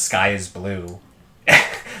because the sky is blue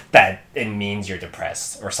that it means you're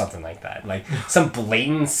depressed or something like that. Like some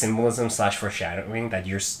blatant symbolism / foreshadowing that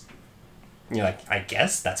you're like, I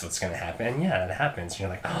guess that's what's gonna happen. And yeah, that happens. You're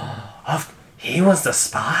like, oh, he was the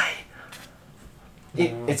spy.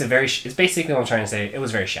 It's basically what I'm trying to say. It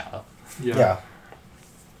was very shallow. Yeah.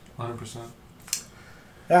 100%.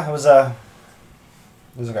 Yeah, it was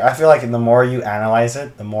okay. I feel like the more you analyze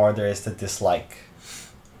it, the more there is to dislike.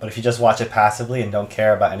 But if you just watch it passively and don't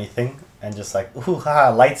care about anything, and just like, ooh,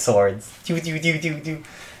 haha, light swords, do, it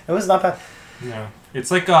was not bad. Yeah.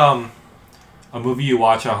 It's like a movie you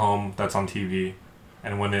watch at home that's on TV,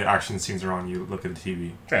 and when the action scenes are on, you look at the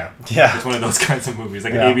TV. Yeah. Yeah. It's one of those kinds of movies,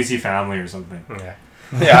 like Yeah. an ABC Family or something. Yeah.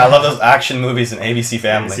 Yeah, I love those action movies in ABC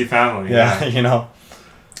Family. ABC Family, Yeah, you know.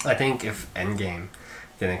 I think if Endgame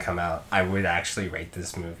didn't come out, I would actually rate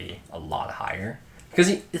this movie a lot higher. Because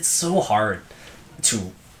it's so hard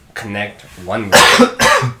to connect one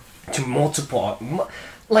movie to multiple...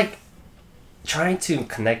 Like, trying to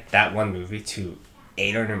connect that one movie to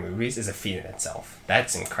 8 other movies is a feat in itself.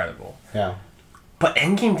 That's incredible. Yeah. But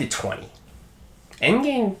Endgame did 20.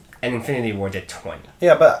 Endgame and Infinity War did 20.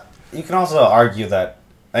 Yeah, but you can also argue that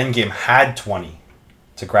Endgame had 20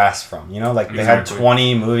 to grasp from. You know, like they had Exactly.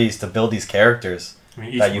 20 movies to build these characters I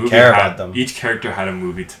mean, each that you movie care had- about them. Each character had a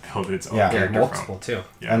movie to build its own Yeah. Yeah, character multiple from. too.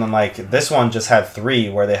 Yeah. And then like this one just had 3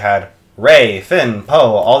 where they had Rey, Finn,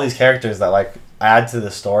 Poe, all these characters that like add to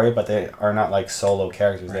the story, but they are not like solo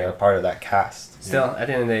characters. They are Right. part of that cast. Still, at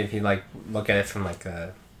the end of the day, if you like look at it from like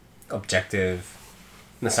a objective,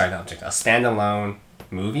 no, sorry, not objective, a standalone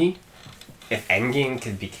movie, if Endgame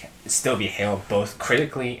could still be hailed both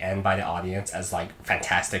critically and by the audience as like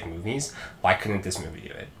fantastic movies, why couldn't this movie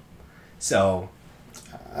do it? So,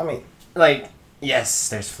 I mean, like, yes,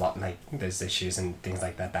 there's issues and things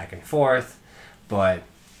like that back and forth, but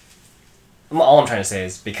all I'm trying to say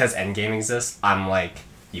is because Endgame exists, I'm like,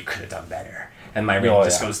 you could have done better, and my rating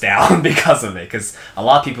just goes down because of it. Because a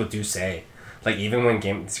lot of people do say, like, even when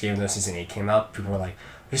Game of Thrones season 8 came out, people were like,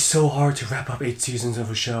 it's so hard to wrap up 8 seasons of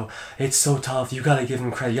a show. It's so tough. You gotta give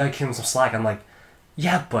them credit. You gotta give them some slack. I'm like,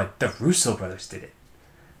 yeah, but the Russo brothers did it.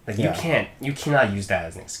 Like, Yeah. you cannot use that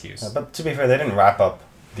as an excuse. but to be fair, they didn't wrap up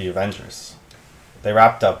the Avengers. They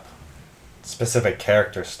wrapped up specific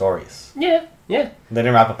character stories. Yeah, They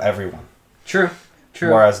didn't wrap up everyone. true.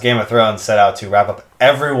 Whereas Game of Thrones set out to wrap up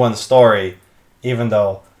everyone's story, even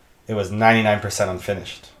though it was 99%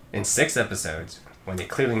 unfinished. In 6 episodes, when they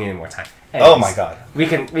clearly needed more time. Oh my god. We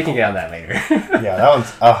can get on that later. Yeah, that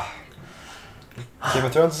one's... Game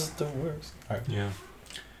of Thrones is the worst. Alright. Yeah.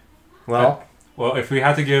 Well, Well, if we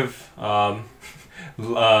had to give,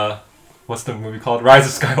 what's the movie called? Rise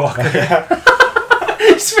of Skywalker.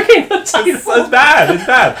 just reading the title. It's bad. It's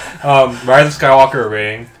bad. Rise of Skywalker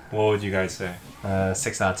rating. What would you guys say?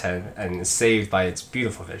 6 out of 10, and it's saved by its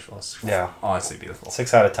beautiful visuals. Yeah. Honestly beautiful.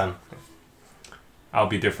 6 out of 10. I'll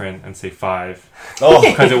be different and say 5 Oh!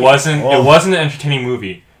 because it wasn't Oh. an entertaining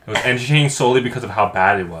movie. It was entertaining solely because of how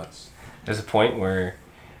bad it was. There's a point where...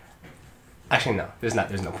 Actually, no. There's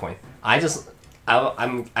no point. I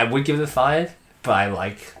would give it a 5, but I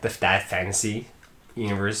like that fantasy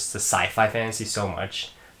universe, the sci-fi fantasy so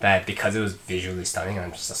much that because it was visually stunning and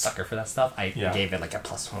I'm just a sucker for that stuff, I gave it like a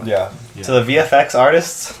 +1. Yeah. Yeah. To the VFX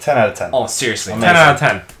artists, 10 out of 10. Oh, seriously. 10 out of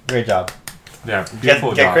 10. Great job. Yeah, Get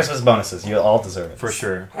beautiful job. Christmas bonuses. You all deserve it. For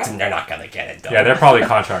sure. They're not gonna get it, though. Yeah, they're probably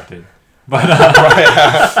contracted. But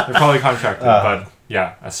they're probably contracted. But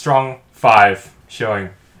yeah, a strong 5 showing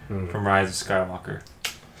from Rise of Skywalker.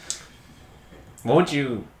 What would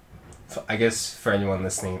you... I guess for anyone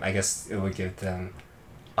listening, I guess it would give them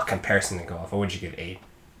a comparison to go off. What would you give 8?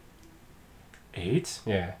 8?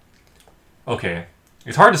 Yeah. Okay.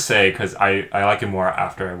 It's hard to say because I like it more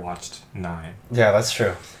after I watched 9. Yeah, that's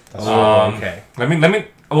true. That's true. Okay. Let me.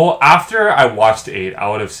 Well, after I watched 8, I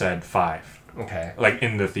would have said 5. Okay. Like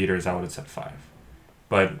in the theaters, I would have said 5.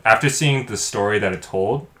 But after seeing the story that it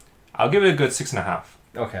told, I'll give it a good 6.5.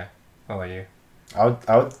 Okay. What about you?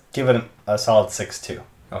 I would give it a solid 6 too.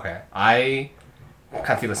 Okay, I kind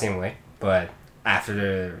of feel the same way, but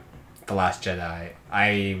after the Last Jedi,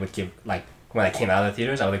 I would give like when I came out of the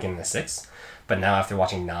theaters, I would have given it a 6, but now after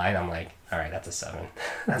watching 9, I'm like, all right, that's a 7.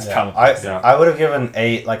 That's Yeah. probably I would have given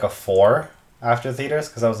 8 like a 4 after theaters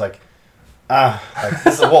because I was like, like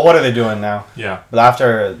this is, what are they doing now? Yeah. But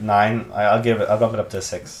after 9, I'll bump it up to a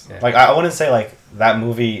 6. Yeah. Like I wouldn't say like that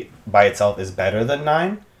movie by itself is better than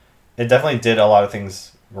 9. It definitely did a lot of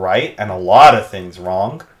things right and a lot of things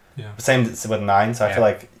wrong. Yeah. Same with 9, so I Yeah. feel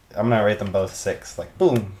like I'm gonna rate them both 6. Like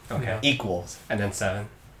boom, okay, equals. and then 7.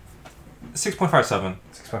 6.57.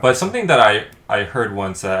 6.5. But something that I heard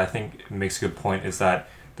once that I think makes a good point is that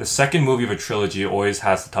the second movie of a trilogy always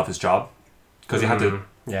has the toughest job because you have to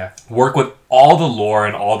yeah, work with all the lore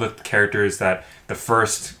and all the characters that the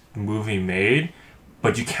first movie made,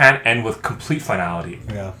 but you can't end with complete finality.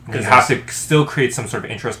 Yeah. You have to still create some sort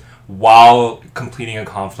of interest while completing a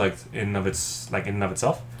conflict in and of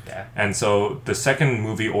itself. yeah, And so the second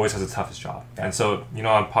movie always has the toughest job. Yeah. And so,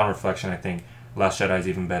 upon reflection, I think Last Jedi is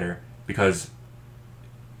even better because,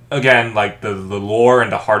 again, like the lore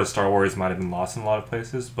and the heart of Star Wars might have been lost in a lot of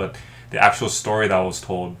places, but the actual story that was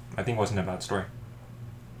told, I think, wasn't a bad story.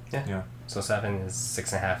 Yeah. Yeah. So 7 is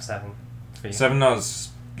 6.5, 7 for you. 7 was,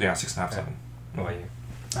 6.5, 7. What about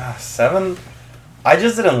you? 7. I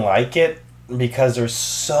just didn't like it because there's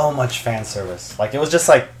so much fan service. Like it was just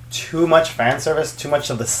like too much fan service, too much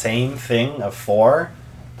of the same thing of 4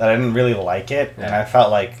 that I didn't really like it, and Yeah. I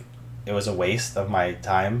felt like it was a waste of my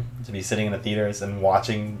time to be sitting in the theaters and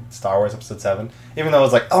watching Star Wars Episode 7. Even though it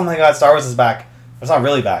was like, oh my god, Star Wars is back. It's not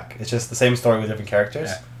really back. It's just the same story with different characters,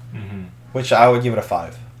 Yeah. Mm-hmm. which I would give it a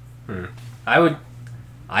 5.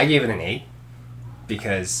 I gave it an 8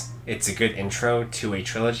 because it's a good intro to a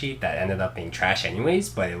trilogy that ended up being trash anyways,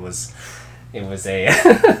 but it was a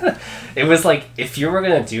it was like if you were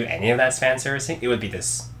gonna do any of that fan servicing, it would be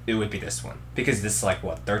this one because this is like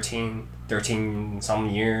what 13 some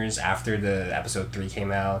years after the episode 3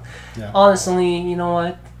 came out. Yeah. Honestly, you know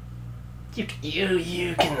what, you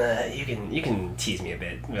can tease me a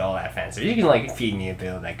bit with all that fan service. You can like feed me a bit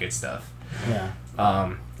of that good stuff. Yeah.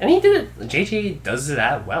 And he did it. JJ does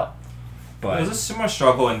that well, It but was a similar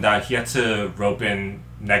struggle in that he had to rope in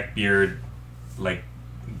neckbeard, like,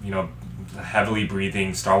 heavily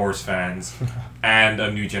breathing Star Wars fans and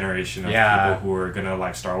a new generation of Yeah. people who are gonna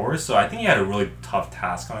like Star Wars. So I think he had a really tough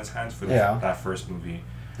task on his hands for that first movie.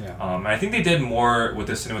 Yeah. And I think they did more with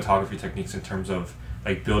the cinematography techniques in terms of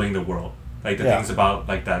like building the world, like the Yeah. things about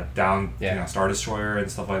like that down, Yeah. Star Destroyer and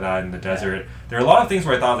stuff like that in the desert. There are a lot of things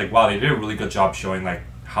where I thought like, wow, they did a really good job showing like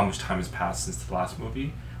how much time has passed since the last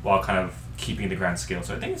movie, while kind of keeping the grand scale.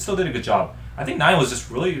 So I think it still did a good job. I think 9 was just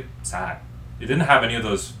really sad. It didn't have any of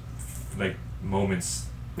those like moments.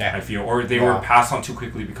 Yeah. I feel, or they were passed on too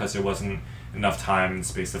quickly because there wasn't enough time and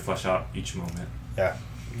space to flesh out each moment. Yeah.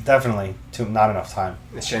 Definitely not enough time.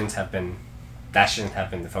 that shouldn't have been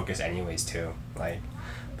the focus anyways too. Like,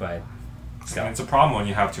 but still, And it's a problem when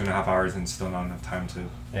you have 2.5 hours and still not enough time to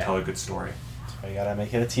Yeah. tell a good story. So you gotta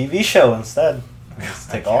make it a TV show instead.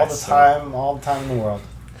 Just take all the guess so. time in the world.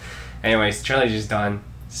 anyways, the trilogy's done.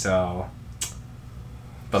 So,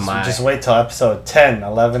 but So just wait till episode 10,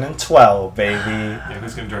 11, and 12, baby. Yeah,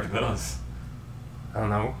 who's gonna direct those? I don't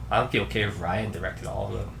know. I'd be okay if Ryan directed all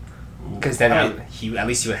of them. Ooh. Because then I mean- he at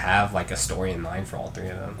least you would have like a story in mind for all 3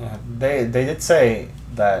 of them. Yeah, they did say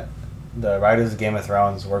that the writers of Game of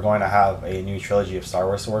Thrones were going to have a new trilogy of Star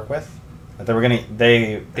Wars to work with. That they were gonna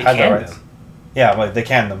they had the canned rights. them. Yeah, but they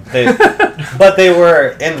canned them. But they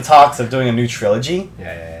were in the talks of doing a new trilogy.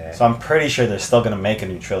 Yeah. So I'm pretty sure they're still gonna make a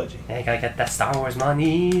new trilogy. Yeah, you gotta get that Star Wars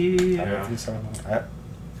money. Yeah.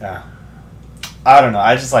 Yeah. I don't know.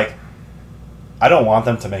 I just like. I don't want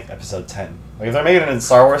them to make episode 10. Like if they're making a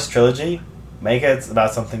Star Wars trilogy, make it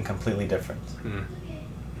about something completely different.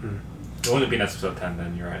 It wouldn't be in episode 10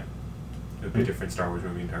 then, you're right. It would be a different Star Wars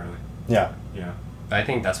movie entirely. Yeah. Yeah. But I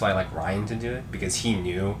think that's why I like Ryan to do it, because he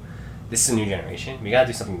knew this is a new generation. We gotta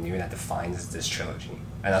do something new that defines this trilogy.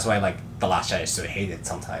 And that's why like The Last Jedi is so hated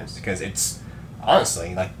sometimes, because it's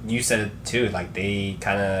honestly, like you said it too, like they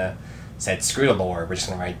kinda said, screw the lore, we're just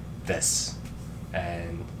gonna write this.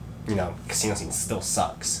 And Casino Scene still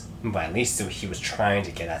sucks. But at least he was trying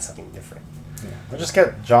to get at something different. Or just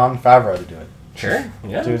get Jon Favreau to do it. Sure.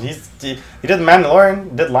 Yeah. Dude, he did The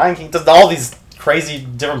Mandalorian, did Lion King, does all these crazy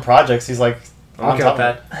different projects. He's like I'm okay with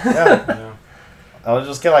that. Yeah. Yeah. I'll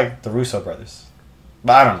just get like the Russo brothers.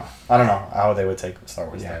 But I don't know. I don't know how they would take Star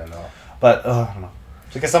Wars. Yeah, I then. don't know. But I don't know.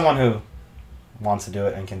 Just get someone who wants to do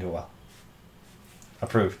it and can do it well.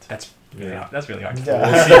 approved. That's Yeah. that's really hard. To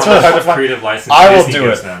Yeah. We'll see That's how really hard much to find. creative license I will Disney do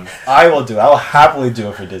gives it. them. I will do. I will happily do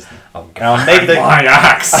it for Disney. Oh, And I'll make the My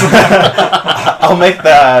axe. I'll make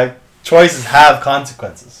the choices have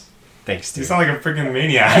consequences. Thanks, You dude. sound like a freaking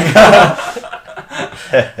maniac.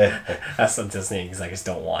 That's what Disney executives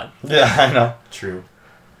don't want. Yeah, I know. True.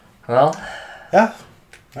 Well, Yeah.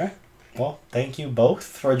 All right. Well, thank you both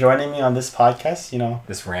for joining me on this podcast. You know,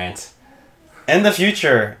 this rant. in the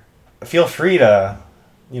future, feel free to,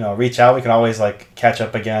 reach out. We can always like catch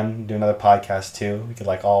up again, do another podcast too. We could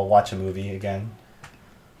like all watch a movie again.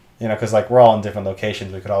 Because like we're all in different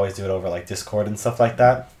locations. We could always do it over like Discord and stuff like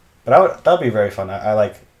that. But that'd be very fun.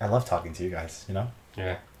 I love talking to you guys.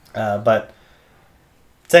 Yeah. But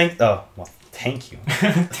thank you.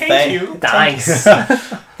 Thank you. Thanks.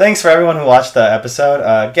 Thanks for everyone who watched the episode.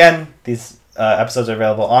 Again, these episodes are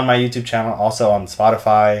available on my YouTube channel, also on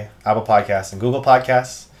Spotify, Apple Podcasts, and Google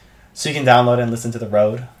Podcasts. So you can download and listen to the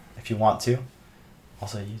road if you want to.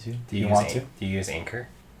 Also YouTube. Do you use Anchor?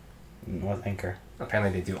 What Anchor?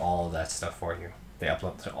 Apparently, they do all of that stuff for you. They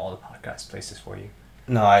upload to all the podcast places for you.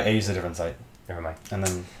 No, I use a different site. Never mind. And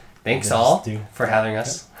then Thanks Just all do- for having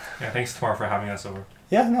us. Yeah, thanks, Tamar, for having us over.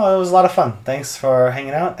 yeah, no, it was a lot of fun. Thanks for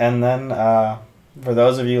hanging out. And then for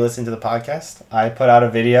those of you listening to the podcast, I put out a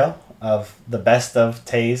video of the best of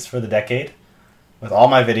Taze for the decade with all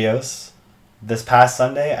my videos this past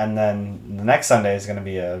Sunday, and then the next Sunday is going to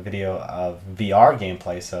be a video of VR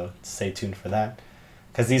gameplay, so stay tuned for that,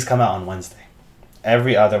 because these come out on Wednesday,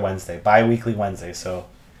 every other Wednesday, bi-weekly Wednesday, so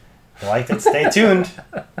if you liked it, stay tuned,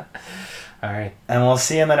 All right. and we'll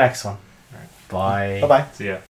see you in the next one. Bye. Bye-bye. See ya.